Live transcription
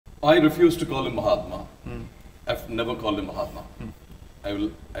I refuse to call him Mahatma. I've never called him Mahatma.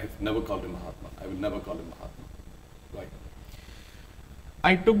 I've never called him Mahatma. I will never call him Mahatma. Why?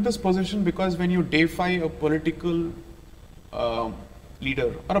 I took this position because when you deify a political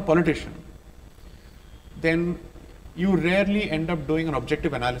leader or a politician, then you rarely end up doing an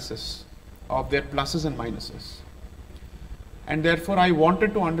objective analysis of their pluses and minuses. And therefore, I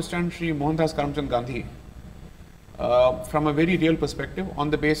wanted to understand Sri Mohandas Karamchand Gandhi from a very real perspective,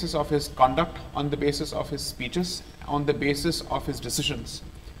 on the basis of his conduct, on the basis of his speeches, on the basis of his decisions,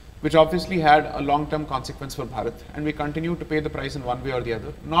 which obviously had a long-term consequence for Bharat, and we continue to pay the price in one way or the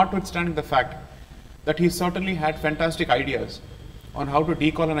other, notwithstanding the fact that he certainly had fantastic ideas on how to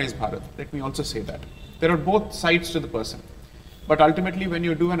decolonize Bharat. Let me also say that. There are both sides to the person, but ultimately when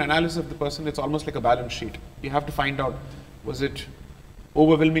you do an analysis of the person, it's almost like a balance sheet. You have to find out, was it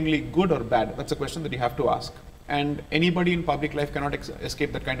overwhelmingly good or bad? That's a question that you have to ask. And anybody in public life cannot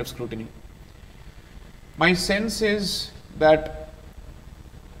escape that kind of scrutiny. My sense is that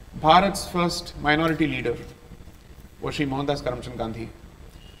Bharat's first minority leader was Sri Mohandas Karamchand Gandhi,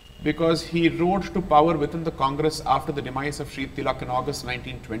 because he rose to power within the Congress after the demise of Sri Tilak in August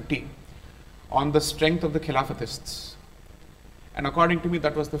 1920 on the strength of the Khilafatists. And according to me,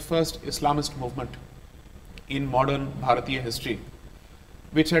 that was the first Islamist movement in modern Bharatiya history,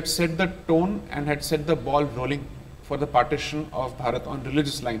 which had set the tone and had set the ball rolling for the partition of Bharat on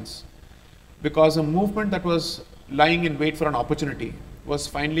religious lines, because a movement that was lying in wait for an opportunity was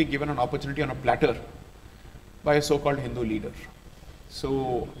finally given an opportunity on a platter by a so-called Hindu leader.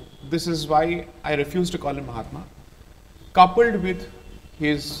 So this is why I refuse to call him Mahatma, coupled with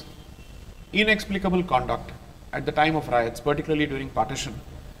his inexplicable conduct at the time of riots, particularly during partition,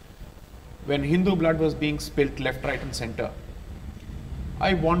 when Hindu blood was being spilt left, right and center.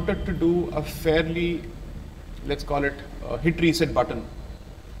 I wanted to do a fairly, let's call it a hit reset button,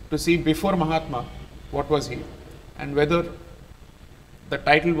 to see before Mahatma what was he, and whether the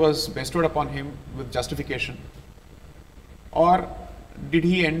title was bestowed upon him with justification, or did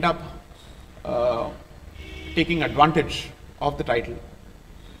he end up taking advantage of the title.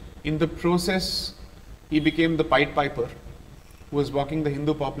 In the process, he became the Pied Piper who was walking the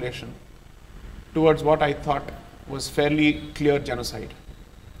Hindu population towards what I thought was fairly clear genocide.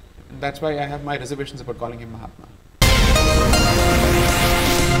 And that's why I have my reservations about calling him Mahatma.